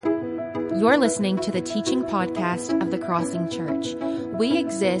You're listening to the teaching podcast of The Crossing Church. We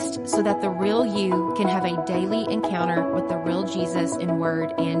exist so that the real you can have a daily encounter with the real Jesus in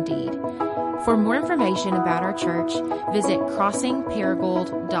word and deed. For more information about our church, visit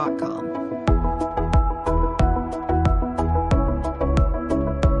crossingparagould.com.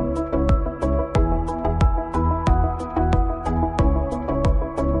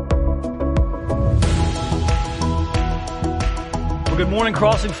 Good morning,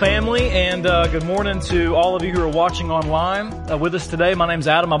 Crossing family, and good morning to all of you who are watching online with us today. My name's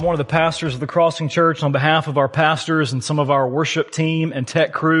Adam. I'm one of the pastors of the Crossing Church. On behalf of our pastors and some of our worship team and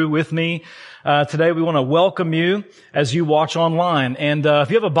tech crew with me, today we want to welcome you as you watch online. And if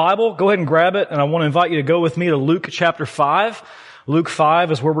you have a Bible, go ahead and grab it, and I want to invite you to go with me to Luke chapter 5. Luke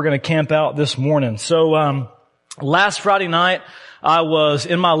 5 is where we're going to camp out this morning. So last Friday night, I was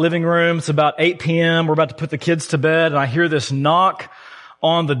in my living room. It's about 8 p.m. We're about to put the kids to bed, and I hear this knock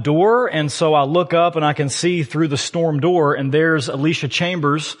on the door. And so I look up and I can see through the storm door, and there's Alicia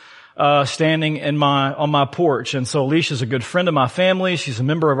Chambers standing on my porch. And so Alicia's a good friend of my family. She's a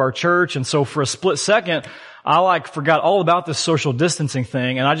member of our church. And so for a split second, I forgot all about this social distancing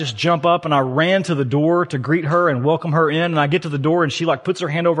thing, and I just jump up and I ran to the door to greet her and welcome her in. And I get to the door and she puts her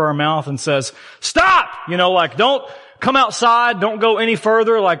hand over her mouth and says, "Stop!" Don't come outside. Don't go any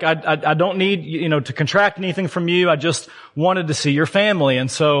further. I don't need, to contract anything from you. I just wanted to see your family.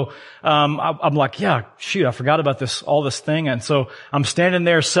 And so, I'm like, yeah, shoot, I forgot about all this thing. And so I'm standing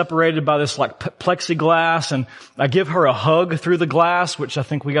there separated by this plexiglass, and I give her a hug through the glass, which I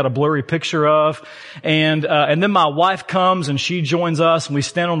think we got a blurry picture of. And then my wife comes and she joins us, and we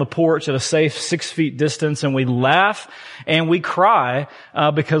stand on the porch at a safe 6 feet distance, and we laugh and we cry,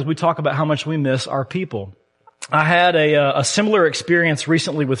 because we talk about how much we miss our people. I had a similar experience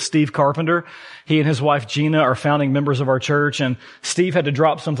recently with Steve Carpenter. He and his wife Gina are founding members of our church, and Steve had to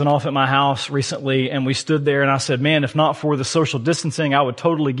drop something off at my house recently, and we stood there and I said, "Man, if not for the social distancing, I would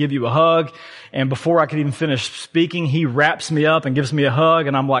totally give you a hug." And before I could even finish speaking, he wraps me up and gives me a hug,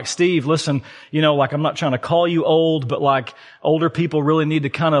 and I'm like, "Steve, listen, I'm not trying to call you old, but older people really need to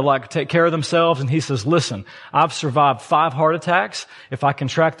kind of take care of themselves." And he says, "Listen, I've survived 5 heart attacks. If I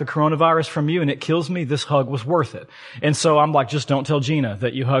contract the coronavirus from you and it kills me, this hug was worth it." And so I'm like, "Just don't tell Gina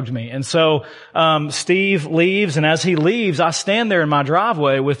that you hugged me." And so Steve leaves, and as he leaves, I stand there in my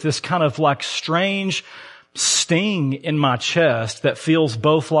driveway with this kind of strange sting in my chest that feels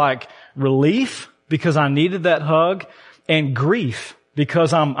both like relief because I needed that hug, and grief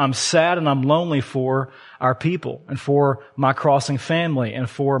because I'm sad and I'm lonely for our people and for my Crossing family and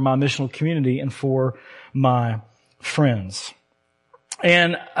for my missional community and for my friends.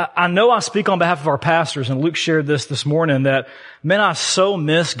 And I know I speak on behalf of our pastors, and Luke shared this morning, that, man, I so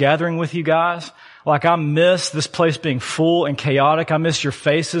miss gathering with you guys. I miss this place being full and chaotic. I miss your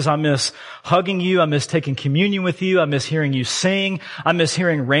faces. I miss hugging you. I miss taking communion with you. I miss hearing you sing. I miss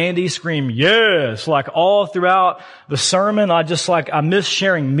hearing Randy scream, "Yes!" all throughout the sermon. I miss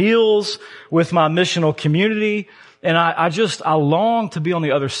sharing meals with my missional community. And I long to be on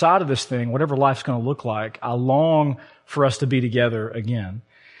the other side of this thing, whatever life's going to look like. I long for us to be together again.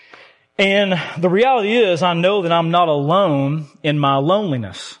 And the reality is, I know that I'm not alone in my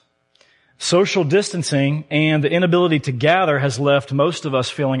loneliness. Social distancing and the inability to gather has left most of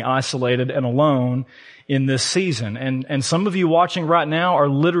us feeling isolated and alone in this season. And some of you watching right now are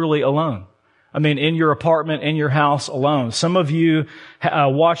literally alone. In your apartment, in your house, alone. Some of you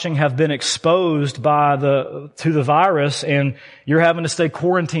watching have been exposed to the virus, and you're having to stay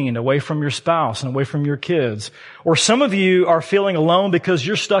quarantined away from your spouse and away from your kids. Or some of you are feeling alone because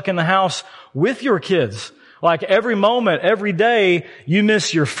you're stuck in the house with your kids. Every moment, every day, you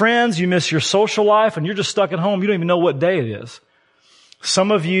miss your friends, you miss your social life, and you're just stuck at home. You don't even know what day it is.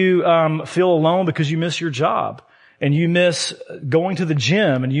 Some of you feel alone because you miss your job, and you miss going to the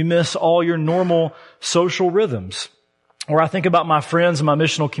gym, and you miss all your normal social rhythms. Or I think about my friends in my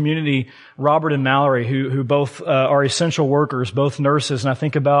missional community, Robert and Mallory, who both are essential workers, both nurses. And I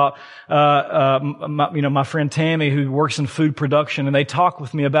think about my friend Tammy, who works in food production, and they talk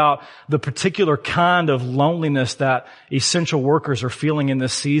with me about the particular kind of loneliness that essential workers are feeling in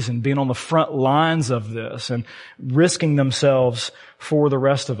this season, being on the front lines of this and risking themselves for the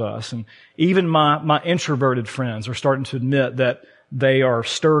rest of us. And even my introverted friends are starting to admit that they are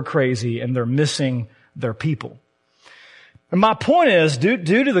stir crazy and they're missing their people. And my point is, due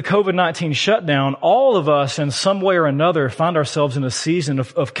to the COVID-19 shutdown, all of us in some way or another find ourselves in a season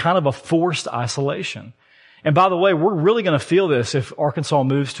of kind of a forced isolation. And by the way, we're really going to feel this if Arkansas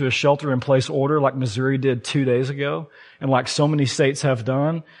moves to a shelter-in-place order like Missouri did 2 days ago and like so many states have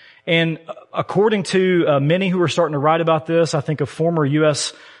done. And according to many who are starting to write about this, I think a former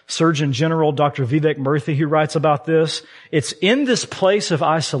U.S. Surgeon General, Dr. Vivek Murthy, who writes about this, it's in this place of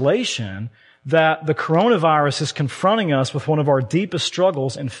isolation that the coronavirus is confronting us with one of our deepest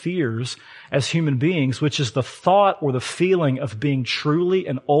struggles and fears as human beings, which is the thought or the feeling of being truly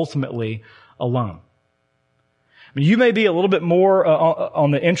and ultimately alone. I mean, you may be a little bit more on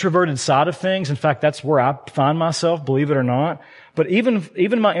the introverted side of things. In fact, that's where I find myself, believe it or not. But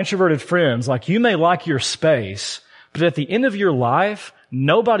even my introverted friends, like you may like your space, but at the end of your life,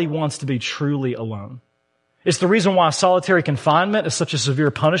 nobody wants to be truly alone. It's the reason why solitary confinement is such a severe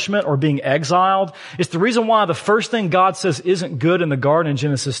punishment, or being exiled. It's the reason why the first thing God says isn't good in the garden in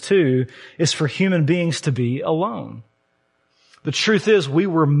Genesis 2 is for human beings to be alone. The truth is we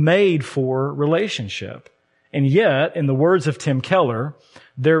were made for relationship. And yet, in the words of Tim Keller,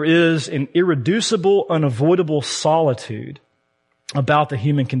 there is an irreducible, unavoidable solitude about the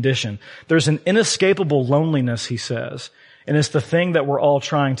human condition. There's an inescapable loneliness, he says, and it's the thing that we're all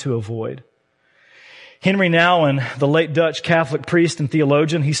trying to avoid. Henry Nouwen, the late Dutch Catholic priest and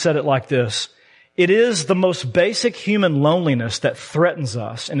theologian, he said it like this: "It is the most basic human loneliness that threatens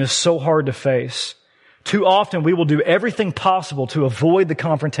us and is so hard to face. Too often we will do everything possible to avoid the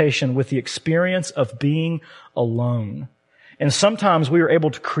confrontation with the experience of being alone. And sometimes we are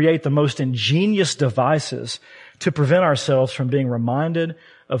able to create the most ingenious devices to prevent ourselves from being reminded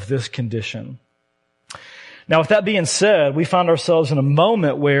of this condition." Now, with that being said, we find ourselves in a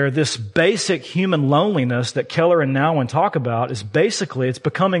moment where this basic human loneliness that Keller and Nouwen talk about is basically, it's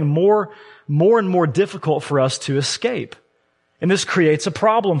becoming more and more difficult for us to escape. And this creates a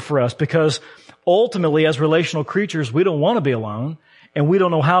problem for us because ultimately, as relational creatures, we don't want to be alone and we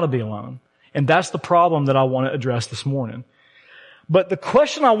don't know how to be alone. And that's the problem that I want to address this morning. But the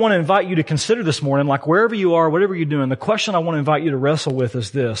question I want to invite you to consider this morning, like wherever you are, whatever you're doing, the question I want to invite you to wrestle with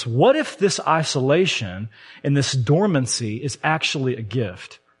is this: what if this isolation and this dormancy is actually a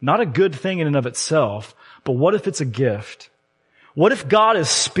gift? Not a good thing in and of itself, but what if it's a gift? What if God is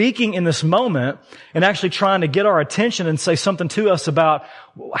speaking in this moment and actually trying to get our attention and say something to us about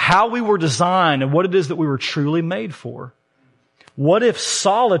how we were designed and what it is that we were truly made for? What if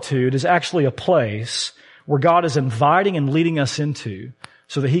solitude is actually a place where God is inviting and leading us into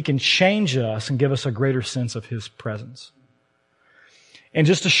so that He can change us and give us a greater sense of His presence? And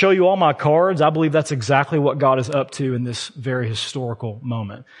just to show you all my cards, I believe that's exactly what God is up to in this very historical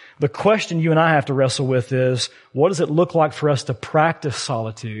moment. The question you and I have to wrestle with is, what does it look like for us to practice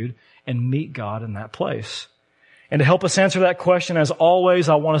solitude and meet God in that place? And to help us answer that question, as always,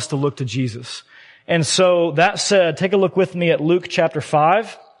 I want us to look to Jesus. And so that said, take a look with me at Luke chapter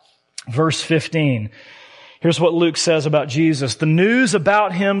 5, verse 15. Here's what Luke says about Jesus. "The news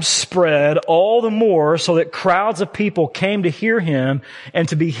about Him spread all the more so that crowds of people came to hear Him and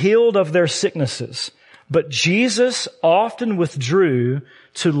to be healed of their sicknesses. But Jesus often withdrew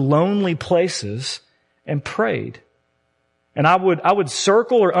to lonely places and prayed." And I would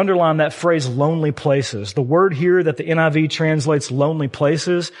circle or underline that phrase, lonely places. The word here that the NIV translates lonely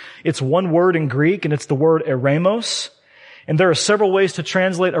places, it's one word in Greek, and it's the word eremos. And there are several ways to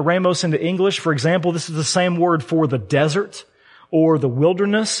translate eremos into English. For example, this is the same word for the desert or the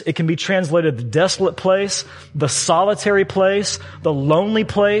wilderness. It can be translated the desolate place, the solitary place, the lonely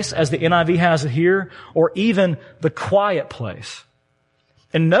place, as the NIV has it here, or even the quiet place.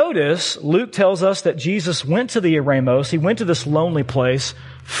 And notice, Luke tells us that Jesus went to the eremos. He went to this lonely place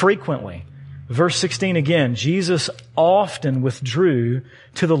frequently. Verse 16 again, Jesus often withdrew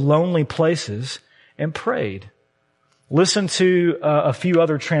to the lonely places and prayed. Listen to a few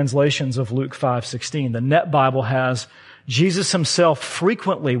other translations of Luke 5:16. The Net Bible has, Jesus Himself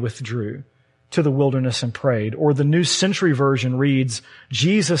frequently withdrew to the wilderness and prayed. Or the New Century Version reads,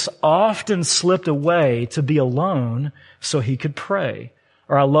 Jesus often slipped away to be alone so He could pray.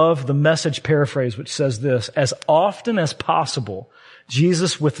 Or I love the Message paraphrase, which says this: as often as possible,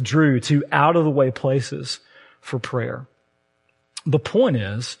 Jesus withdrew to out-of-the-way places for prayer. The point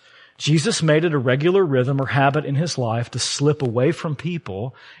is, Jesus made it a regular rhythm or habit in His life to slip away from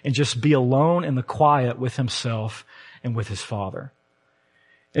people and just be alone in the quiet with Himself and with His Father.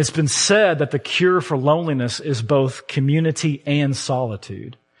 It's been said that the cure for loneliness is both community and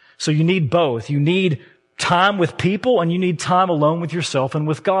solitude. So you need both. You need time with people and you need time alone with yourself and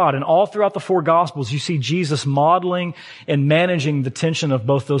with God. And all throughout the four Gospels, you see Jesus modeling and managing the tension of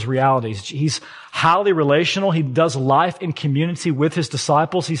both those realities. He's highly relational. He does life in community with His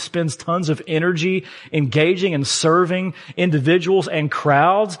disciples. He spends tons of energy engaging and serving individuals and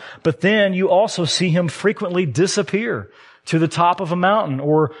crowds. But then you also see Him frequently disappear to the top of a mountain,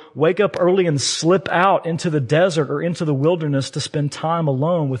 or wake up early and slip out into the desert or into the wilderness to spend time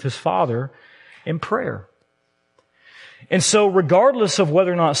alone with his Father in prayer. And so regardless of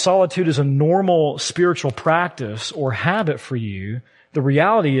whether or not solitude is a normal spiritual practice or habit for you, the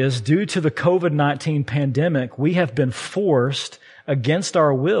reality is, due to the COVID-19 pandemic, we have been forced against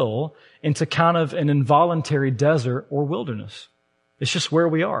our will into kind of an involuntary desert or wilderness. It's just where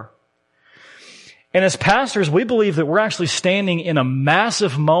we are. And as pastors, we believe that we're actually standing in a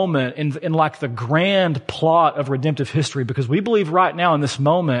massive moment in like the grand plot of redemptive history, because we believe right now in this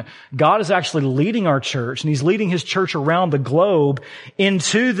moment, God is actually leading our church, and He's leading His church around the globe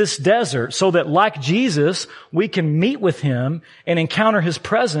into this desert so that, like Jesus, we can meet with Him and encounter His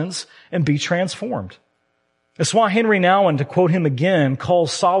presence and be transformed. That's why Henry Nouwen, to quote him again,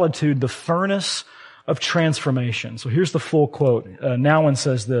 calls solitude the furnace of transformation. So here's the full quote. Nouwen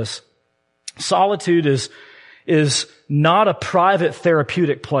says this: solitude is not a private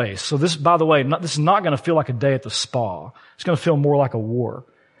therapeutic place. So this, by the way, this is not going to feel like a day at the spa. It's going to feel more like a war.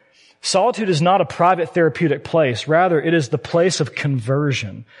 Solitude is not a private therapeutic place. Rather, it is the place of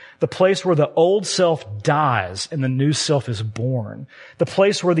conversion, the place where the old self dies and the new self is born, the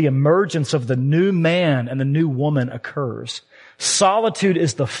place where the emergence of the new man and the new woman occurs. Solitude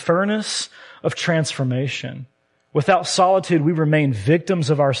is the furnace of transformation. Without solitude, we remain victims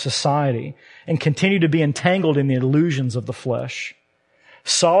of our society and continue to be entangled in the illusions of the flesh.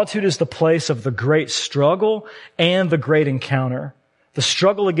 Solitude is the place of the great struggle and the great encounter, the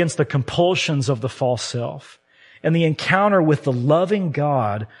struggle against the compulsions of the false self, and the encounter with the loving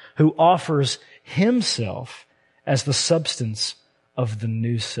God who offers Himself as the substance of the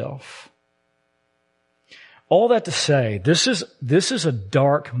new self. All that to say, this is a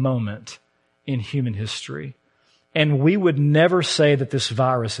dark moment in human history. And we would never say that this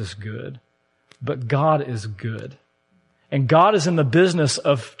virus is good, but God is good. And God is in the business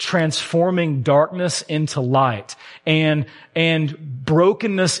of transforming darkness into light and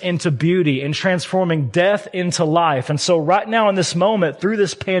brokenness into beauty and transforming death into life. And so right now in this moment, through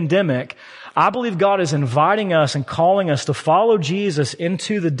this pandemic, I believe God is inviting us and calling us to follow Jesus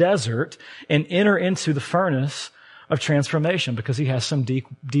into the desert and enter into the furnace of transformation, because He has some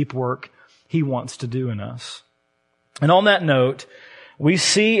deep work He wants to do in us. And on that note, we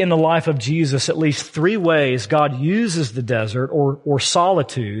see in the life of Jesus at least 3 ways God uses the desert or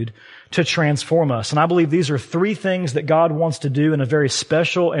solitude to transform us. And I believe these are 3 things that God wants to do in a very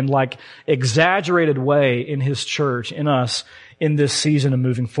special and like exaggerated way in His church, in us, in this season and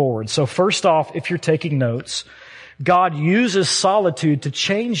moving forward. So first off, if you're taking notes, God uses solitude to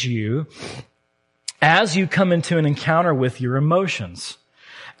change you as you come into an encounter with your emotions,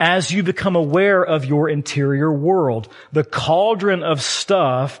 as you become aware of your interior world, the cauldron of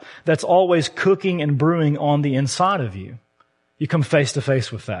stuff that's always cooking and brewing on the inside of you. You come face to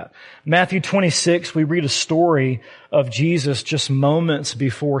face with that. Matthew 26, we read a story of Jesus just moments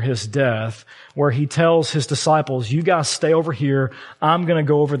before His death, where He tells His disciples, you guys stay over here. I'm going to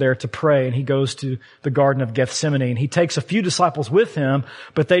go over there to pray. And He goes to the Garden of Gethsemane, and He takes a few disciples with Him,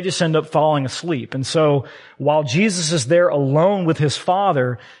 but they just end up falling asleep. And so while Jesus is there alone with His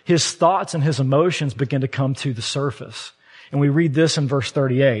Father, His thoughts and His emotions begin to come to the surface. And we read this in verse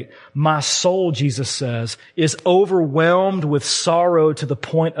 38. My soul, Jesus says, is overwhelmed with sorrow to the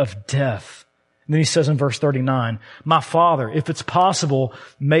point of death. And then He says in verse 39, my Father, if it's possible,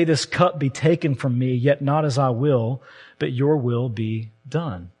 may this cup be taken from me, yet not as I will, but your will be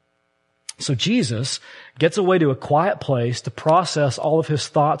done. So Jesus gets away to a quiet place to process all of His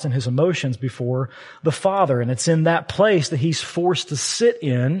thoughts and His emotions before the Father. And it's in that place that He's forced to sit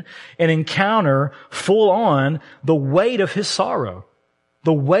in and encounter full on the weight of His sorrow,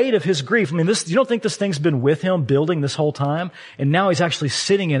 the weight of His grief. I mean, you don't think this thing's been with Him building this whole time? And now He's actually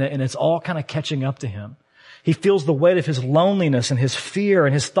sitting in it, and it's all kind of catching up to Him. He feels the weight of His loneliness and His fear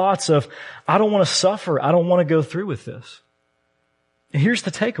and His thoughts of, I don't want to suffer. I don't want to go through with this. And here's the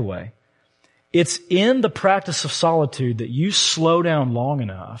takeaway. It's in the practice of solitude that you slow down long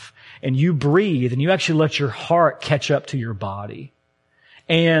enough and you breathe and you actually let your heart catch up to your body.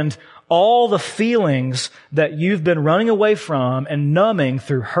 And all the feelings that you've been running away from and numbing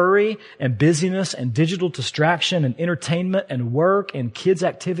through hurry and busyness and digital distraction and entertainment and work and kids'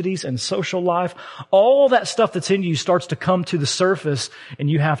 activities and social life, all that stuff that's in you starts to come to the surface, and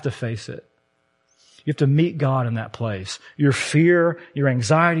you have to face it. You have to meet God in that place. Your fear, your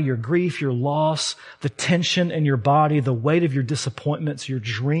anxiety, your grief, your loss, the tension in your body, the weight of your disappointments, your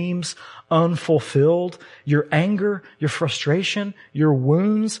dreams unfulfilled, your anger, your frustration, your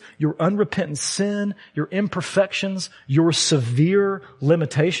wounds, your unrepentant sin, your imperfections, your severe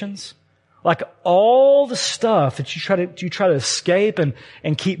limitations. Like all the stuff that you try to escape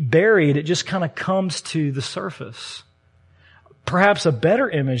and keep buried, it just kind of comes to the surface. Perhaps a better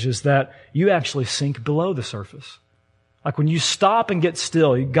image is that you actually sink below the surface. Like when you stop and get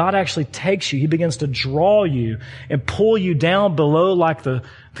still, God actually takes you. He begins to draw you and pull you down below like the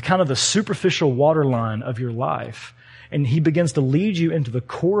kind of the superficial waterline of your life. And He begins to lead you into the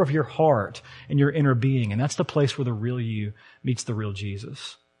core of your heart and your inner being. And that's the place where the real you meets the real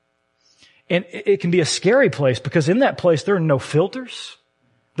Jesus. And it can be a scary place because in that place there are no filters.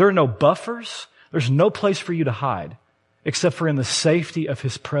 There are no buffers. There's no place for you to hide except for in the safety of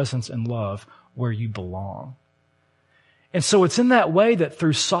His presence and love where you belong. And so it's in that way that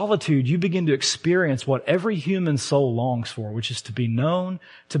through solitude you begin to experience what every human soul longs for, which is to be known,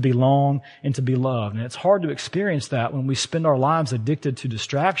 to belong, and to be loved. And it's hard to experience that when we spend our lives addicted to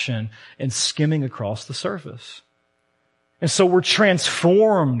distraction and skimming across the surface. And so we're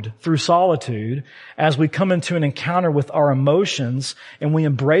transformed through solitude as we come into an encounter with our emotions and we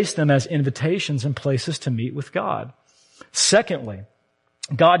embrace them as invitations and places to meet with God. Secondly,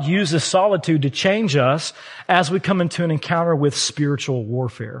 God uses solitude to change us as we come into an encounter with spiritual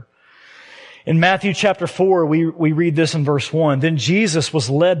warfare. In Matthew chapter 4, we read this in verse 1. Then Jesus was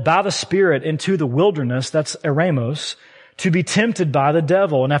led by the Spirit into the wilderness, that's Eremos, to be tempted by the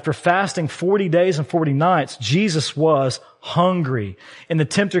devil. And after fasting 40 days and 40 nights, Jesus was hungry. And the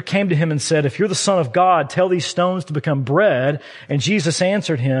tempter came to Him and said, if you're the Son of God, tell these stones to become bread. And Jesus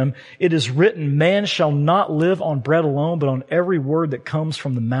answered him, it is written, man shall not live on bread alone, but on every word that comes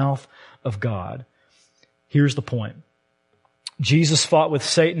from the mouth of God. Here's the point. Jesus fought with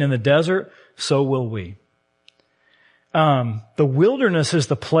Satan in the desert, so will we. The wilderness is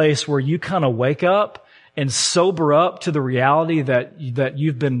the place where you kind of wake up and sober up to the reality that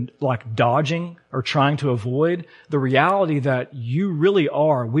you've been like dodging or trying to avoid, the reality that we really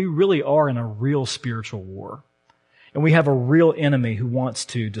are in a real spiritual war. And we have a real enemy who wants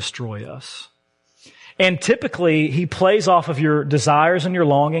to destroy us. And typically, he plays off of your desires and your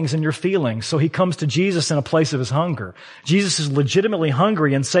longings and your feelings. So he comes to Jesus in a place of his hunger. Jesus is legitimately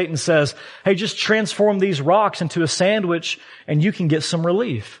hungry, and Satan says, hey, just transform these rocks into a sandwich and you can get some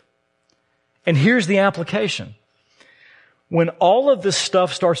relief. And here's the application. When all of this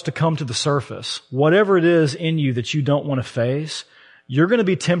stuff starts to come to the surface, whatever it is in you that you don't want to face, you're going to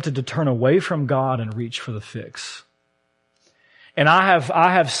be tempted to turn away from God and reach for the fix. And I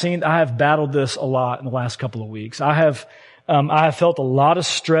have battled this a lot in the last couple of weeks. I have felt a lot of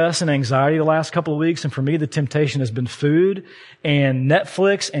stress and anxiety the last couple of weeks. And for me, the temptation has been food and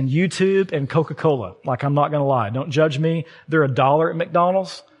Netflix and YouTube and Coca-Cola. Like, I'm not going to lie. Don't judge me. They're $1 at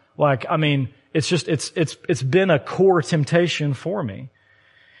McDonald's. It's been a core temptation for me.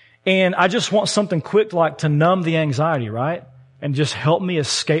 And I just want something quick to numb the anxiety, right? And just help me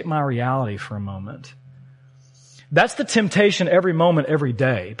escape my reality for a moment. That's the temptation every moment, every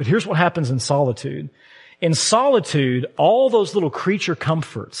day. But here's what happens in solitude. In solitude, all those little creature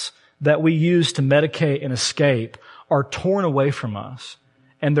comforts that we use to medicate and escape are torn away from us,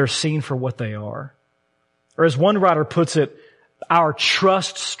 and they're seen for what they are. Or as one writer puts it, our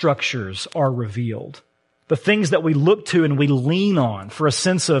trust structures are revealed. The things that we look to and we lean on for a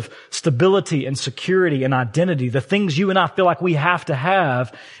sense of stability and security and identity, the things you and I feel like we have to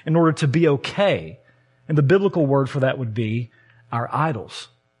have in order to be okay. And the biblical word for that would be our idols.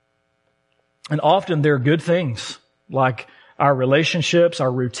 And often they're good things, like our relationships,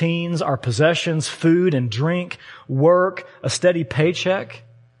 our routines, our possessions, food and drink, work, a steady paycheck.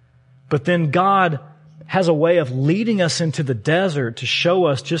 But then God has a way of leading us into the desert to show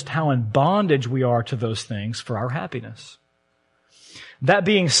us just how in bondage we are to those things for our happiness. That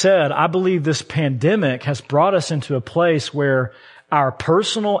being said, I believe this pandemic has brought us into a place where our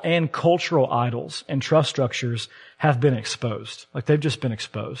personal and cultural idols and trust structures have been exposed. Like, they've just been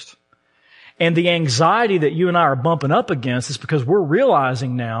exposed. And the anxiety that you and I are bumping up against is because we're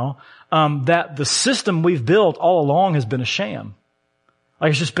realizing now that the system we've built all along has been a sham.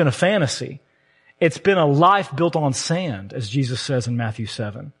 Like, it's just been a fantasy. It's been a life built on sand, as Jesus says in Matthew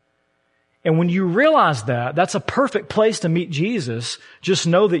 7. And when you realize that, that's a perfect place to meet Jesus. Just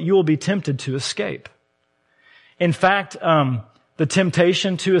know that you will be tempted to escape. In fact, the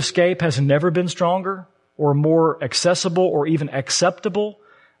temptation to escape has never been stronger or more accessible or even acceptable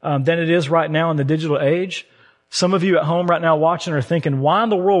than it is right now in the digital age. Some of you at home right now watching are thinking, why in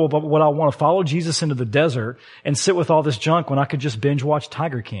the world would I want to follow Jesus into the desert and sit with all this junk when I could just binge watch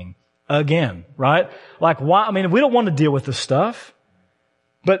Tiger King again, right? Like, why? I mean, we don't want to deal with this stuff.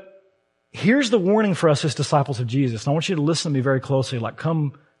 But here's the warning for us as disciples of Jesus. And I want you to listen to me very closely, like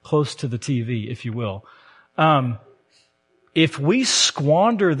come close to the TV, if you will. if we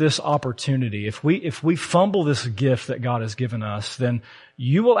squander this opportunity, if we fumble this gift that God has given us, then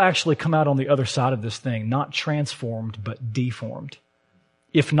you will actually come out on the other side of this thing, not transformed, but deformed,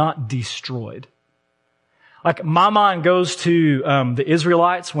 if not destroyed. Like, my mind goes to the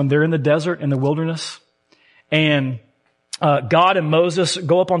Israelites when they're in the desert, in the wilderness, and God and Moses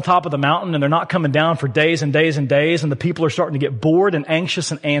go up on top of the mountain, and they're not coming down for days and days and days, and the people are starting to get bored and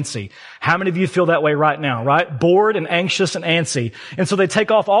anxious and antsy. How many of you feel that way right now, right? Bored and anxious and antsy. And so they take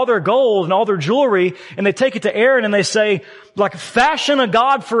off all their gold and all their jewelry, and they take it to Aaron, and they say, like, fashion a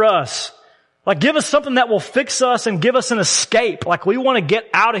god for us. Like, give us something that will fix us and give us an escape. Like, we want to get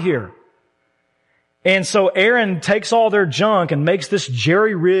out of here. And so Aaron takes all their junk and makes this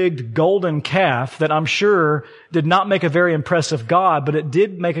jerry-rigged golden calf that I'm sure did not make a very impressive god, but it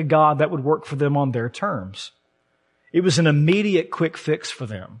did make a god that would work for them on their terms. It was an immediate quick fix for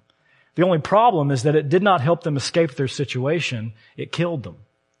them. The only problem is that it did not help them escape their situation. It killed them.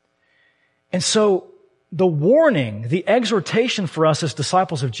 And so the warning, the exhortation for us as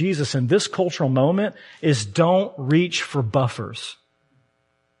disciples of Jesus in this cultural moment is don't reach for buffers.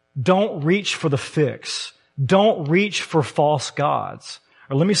 Don't reach for the fix. Don't reach for false gods.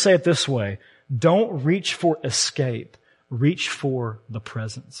 Or let me say it this way. Don't reach for escape. Reach for the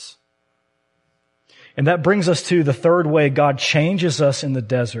presence. And that brings us to the third way God changes us in the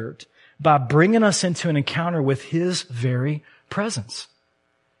desert, by bringing us into an encounter with His very presence.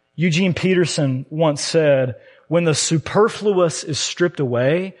 Eugene Peterson once said, when the superfluous is stripped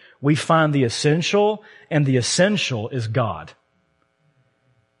away, we find the essential, and the essential is God.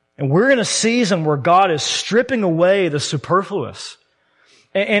 And we're in a season where God is stripping away the superfluous.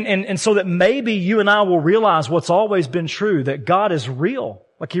 And so that maybe you and I will realize what's always been true, that God is real,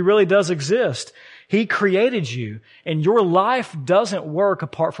 like He really does exist. He created you, and your life doesn't work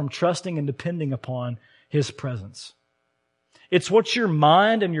apart from trusting and depending upon His presence. It's what your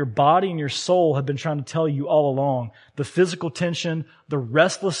mind and your body and your soul have been trying to tell you all along. The physical tension, the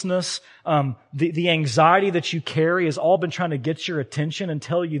restlessness, the anxiety that you carry has all been trying to get your attention and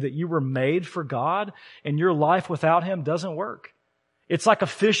tell you that you were made for God, and your life without Him doesn't work. It's like a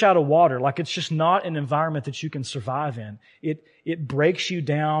fish out of water. Like, it's just not an environment that you can survive in. It breaks you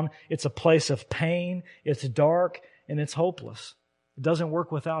down. It's a place of pain. It's dark, and it's hopeless. It doesn't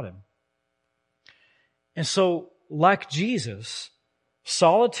work without Him. And so, like Jesus,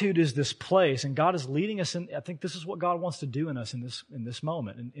 solitude is this place, and God is leading us in. I think this is what God wants to do in us in this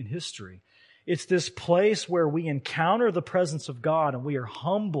moment in history. It's this place where we encounter the presence of God, and we are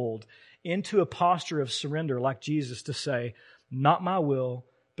humbled into a posture of surrender, like Jesus, to say, not my will,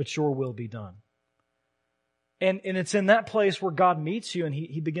 but your will be done. And it's in that place where God meets you, and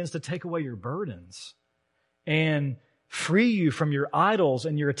He begins to take away your burdens and free you from your idols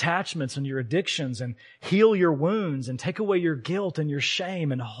and your attachments and your addictions, and heal your wounds and take away your guilt and your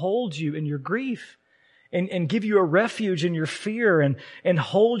shame and hold you in your grief and give you a refuge in your fear and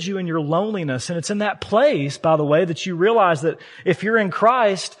hold you in your loneliness. And it's in that place, by the way, that you realize that if you're in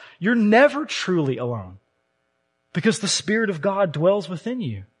Christ, you're never truly alone, because the Spirit of God dwells within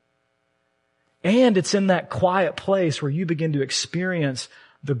you. And it's in that quiet place where you begin to experience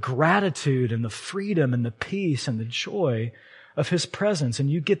the gratitude and the freedom and the peace and the joy of His presence. And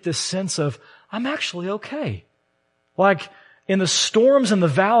you get this sense of, I'm actually okay. Like, in the storms and the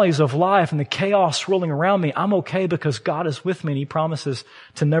valleys of life and the chaos swirling around me, I'm okay because God is with me, and He promises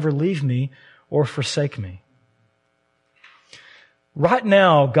to never leave me or forsake me. Right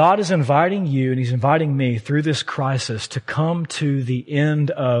now, God is inviting you, and He's inviting me through this crisis to come to the end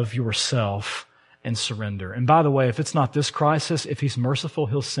of yourself and surrender. And by the way, if it's not this crisis, if He's merciful,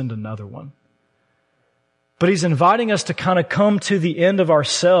 He'll send another one. But He's inviting us to kind of come to the end of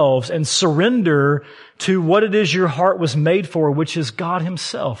ourselves and surrender to what it is your heart was made for, which is God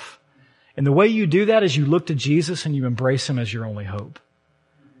Himself. And the way you do that is you look to Jesus and you embrace Him as your only hope.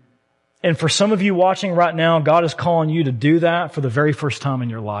 And for some of you watching right now, God is calling you to do that for the very first time in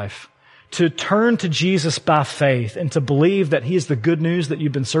your life. To turn to Jesus by faith and to believe that He is the good news that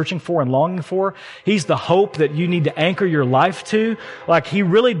you've been searching for and longing for. He's the hope that you need to anchor your life to. Like, He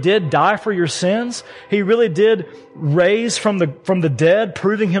really did die for your sins. He really did raise from the dead,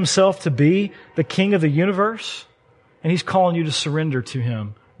 proving Himself to be the King of the universe. And He's calling you to surrender to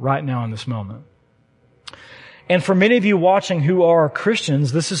Him right now in this moment. And for many of you watching who are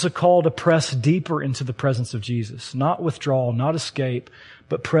Christians, this is a call to press deeper into the presence of Jesus. Not withdrawal, not escape,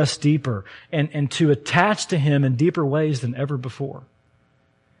 but press deeper and to attach to Him in deeper ways than ever before.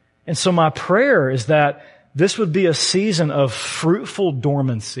 And so my prayer is that this would be a season of fruitful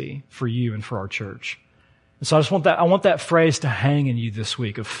dormancy for you and for our church. And so I want that phrase to hang in you this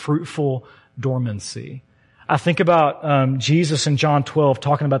week, of fruitful dormancy. I think about Jesus in John 12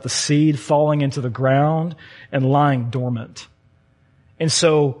 talking about the seed falling into the ground and lying dormant. And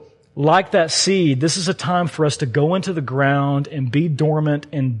so, like that seed, this is a time for us to go into the ground and be dormant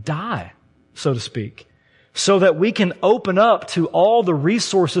and die, so to speak, so that we can open up to all the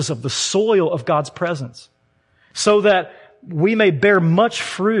resources of the soil of God's presence, so that we may bear much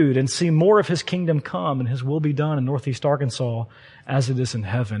fruit and see more of His kingdom come and His will be done in Northeast Arkansas as it is in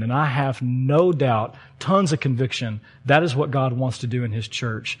heaven. And I have no doubt, tons of conviction, that is what God wants to do in His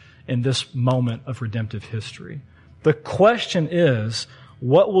church in this moment of redemptive history. The question is,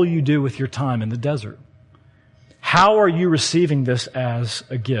 what will you do with your time in the desert? How are you receiving this as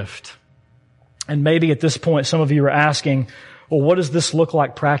a gift? And maybe at this point, some of you are asking, well, what does this look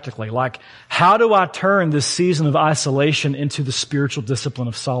like practically? Like, how do I turn this season of isolation into the spiritual discipline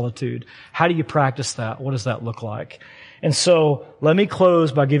of solitude? How do you practice that? What does that look like? And so, let me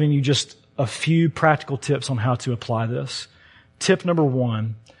close by giving you just a few practical tips on how to apply this. Tip number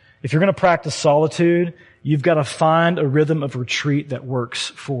 1, if you're going to practice solitude, you've got to find a rhythm of retreat that works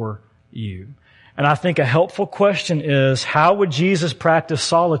for you. And I think a helpful question is, how would Jesus practice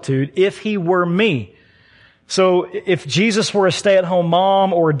solitude if He were me? So if Jesus were a stay-at-home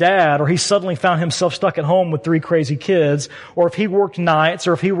mom or dad, or He suddenly found Himself stuck at home with 3 crazy kids, or if He worked nights,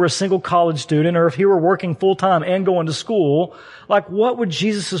 or if He were a single college student, or if He were working full-time and going to school, like what would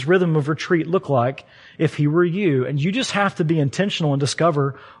Jesus' rhythm of retreat look like if He were you? And you just have to be intentional and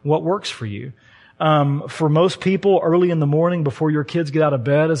discover what works for you. For most people, early in the morning before your kids get out of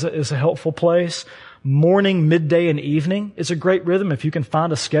bed is a helpful place. Morning, midday, and evening is a great rhythm. If you can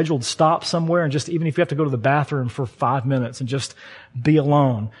find a scheduled stop somewhere and just, even if you have to go to the bathroom for 5 minutes and just be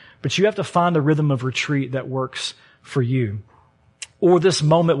alone. But you have to find a rhythm of retreat that works for you. Or this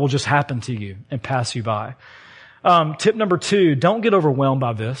moment will just happen to you and pass you by. Tip number 2, don't get overwhelmed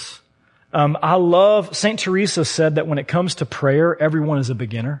by this. I love, St. Teresa said that when it comes to prayer, everyone is a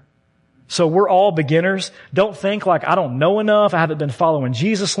beginner. So we're all beginners. Don't think like, I don't know enough. I haven't been following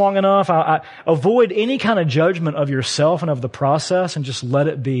Jesus long enough. I avoid any kind of judgment of yourself and of the process and just let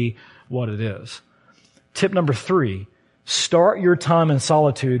it be what it is. Tip number 3, start your time in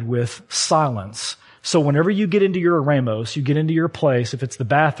solitude with silence. So whenever you get into your Ramos, you get into your place, if it's the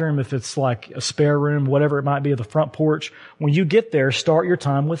bathroom, if it's like a spare room, whatever it might be, the front porch, when you get there, start your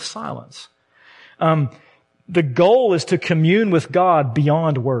time with silence. The goal is to commune with God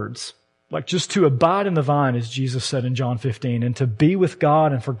beyond words. Like just to abide in the vine, as Jesus said in John 15, and to be with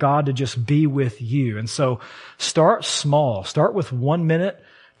God and for God to just be with you. And so start small. Start with 1 minute,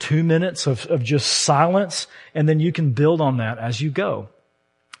 2 minutes of just silence, and then you can build on that as you go.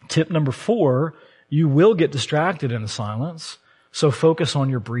 Tip number 4, you will get distracted in the silence, so focus on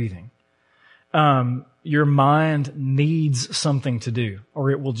your breathing. Your mind needs something to do,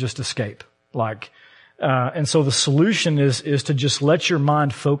 or it will just escape. And so the solution is to just let your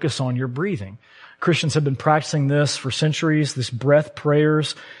mind focus on your breathing. Christians have been practicing this for centuries, this breath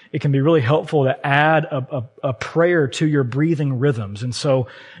prayers. It can be really helpful to add a prayer to your breathing rhythms. And so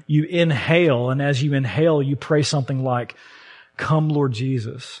you inhale, and as you inhale, you pray something like, "Come, Lord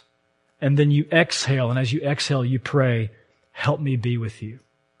Jesus." And then you exhale, and as you exhale, you pray, "Help me be with you."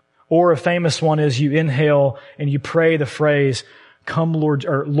 Or a famous one is you inhale and you pray the phrase, "Come,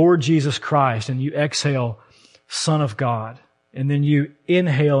 Lord Jesus Christ," and you exhale, "Son of God." And then you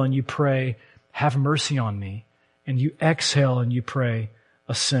inhale and you pray, "Have mercy on me." And you exhale and you pray,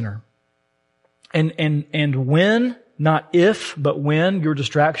 "A sinner." And when, not if, but when your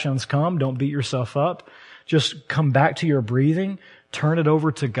distractions come, don't beat yourself up. Just come back to your breathing, turn it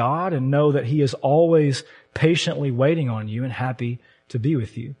over to God, and know that He is always patiently waiting on you and happy to be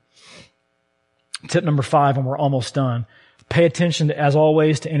with you. Tip number 5, and we're almost done. Pay attention, as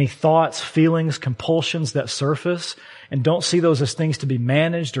always, to any thoughts, feelings, compulsions that surface, and don't see those as things to be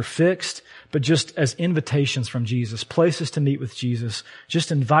managed or fixed, but just as invitations from Jesus, places to meet with Jesus.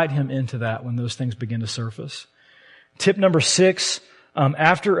 Just invite Him into that when those things begin to surface. Tip number 6,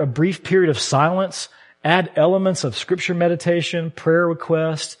 after a brief period of silence, add elements of scripture meditation, prayer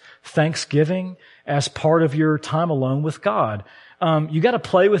request, thanksgiving as part of your time alone with God. You got to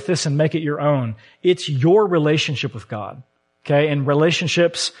play with this and make it your own. It's your relationship with God. Okay, and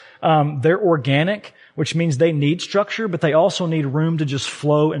relationships, they're organic, which means they need structure, but they also need room to just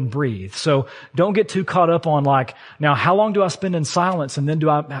flow and breathe. So don't get too caught up on like, now how long do I spend in silence, and then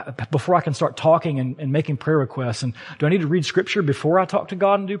before I can start talking and making prayer requests, and do I need to read scripture before I talk to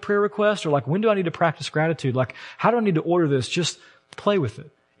God and do prayer requests, or like when do I need to practice gratitude? Like how do I need to order this? Just play with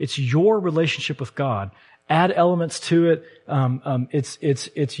it. It's your relationship with God. Add elements to it.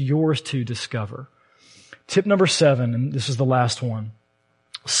 It's yours to discover. Tip number 7, and this is the last one.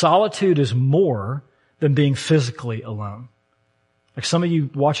 Solitude is more than being physically alone. Like some of you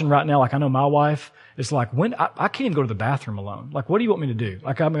watching right now, like I know my wife is like, I can't even go to the bathroom alone. Like, what do you want me to do?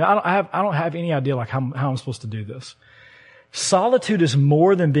 Like, I mean, I don't have any idea like how I'm supposed to do this. Solitude is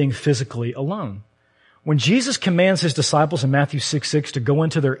more than being physically alone. When Jesus commands his disciples in Matthew 6:6 to go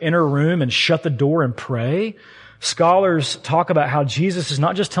into their inner room and shut the door and pray, scholars talk about how Jesus is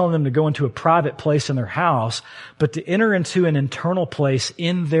not just telling them to go into a private place in their house, but to enter into an internal place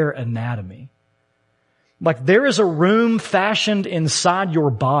in their anatomy. Like there is a room fashioned inside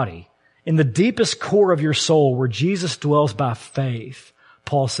your body, in the deepest core of your soul, where Jesus dwells by faith,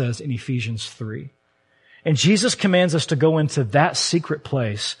 Paul says in Ephesians 3. And Jesus commands us to go into that secret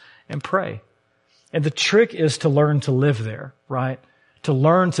place and pray. And the trick is to learn to live there, right? To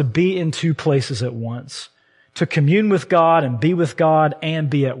learn to be in two places at once. To commune with God and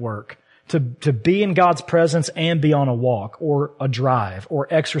be at work. To be in God's presence and be on a walk or a drive or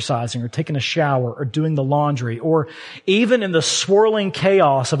exercising or taking a shower or doing the laundry, or even in the swirling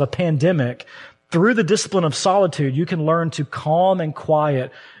chaos of a pandemic, through the discipline of solitude, you can learn to calm and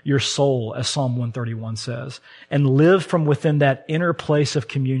quiet your soul, as Psalm 131 says, and live from within that inner place of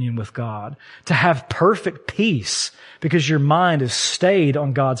communion with God. To have perfect peace because your mind is stayed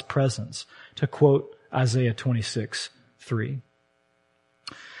on God's presence, to quote Isaiah 26:3.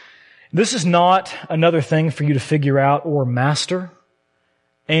 This is not another thing for you to figure out or master.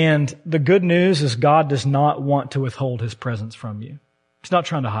 And the good news is God does not want to withhold his presence from you. He's not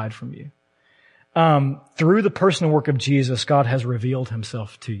trying to hide from you. Through the person and work of Jesus, God has revealed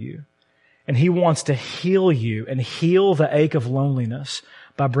himself to you. And he wants to heal you and heal the ache of loneliness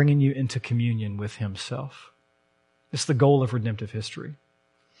by bringing you into communion with himself. It's the goal of redemptive history.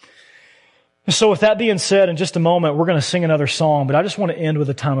 So with that being said, in just a moment, we're going to sing another song, but I just want to end with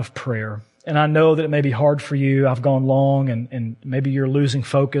a time of prayer. And I know that it may be hard for you. I've gone long and maybe you're losing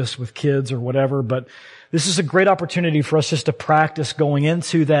focus with kids or whatever, but this is a great opportunity for us just to practice going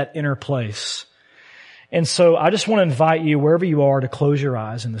into that inner place. And so I just want to invite you, wherever you are, to close your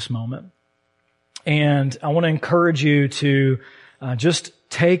eyes in this moment. And I want to encourage you to just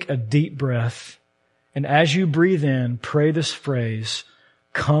take a deep breath. And as you breathe in, pray this phrase,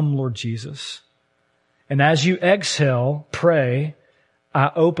 "Come, Lord Jesus." And as you exhale, pray, "I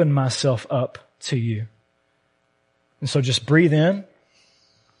open myself up to you." And so just breathe in.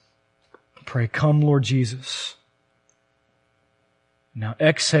 Pray, "Come, Lord Jesus." Now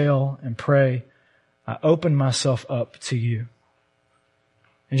exhale and pray, "I open myself up to you."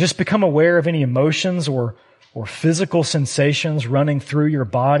 And just become aware of any emotions or physical sensations running through your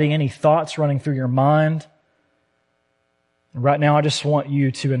body, any thoughts running through your mind. Right now, I just want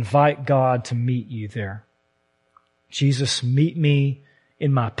you to invite God to meet you there. Jesus, meet me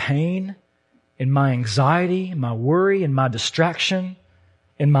in my pain, in my anxiety, in my worry, in my distraction,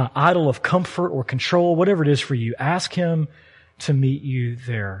 in my idol of comfort or control, whatever it is for you. Ask him to meet you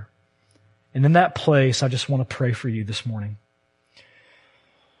there. And in that place, I just want to pray for you this morning.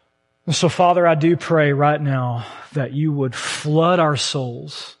 And so, Father, I do pray right now that you would flood our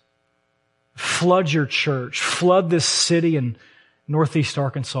souls, flood your church, flood this city in Northeast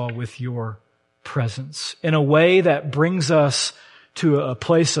Arkansas with your presence in a way that brings us to a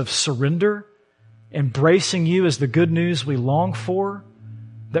place of surrender, embracing you as the good news we long for,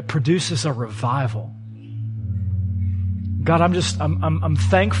 that produces a revival. God, I'm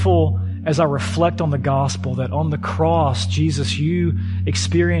thankful as I reflect on the gospel that on the cross, Jesus, you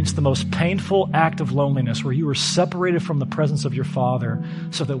experienced the most painful act of loneliness where you were separated from the presence of your Father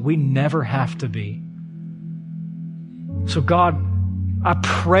so that we never have to be. So God, I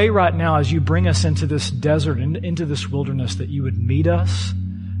pray right now as you bring us into this desert, into this wilderness, that you would meet us,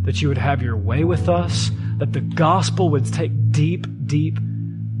 that you would have your way with us, that the gospel would take deep, deep,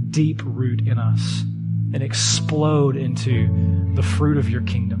 deep root in us and explode into the fruit of your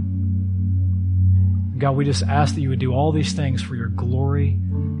kingdom. God, we just ask that you would do all these things for your glory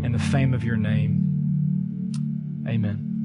and the fame of your name. Amen.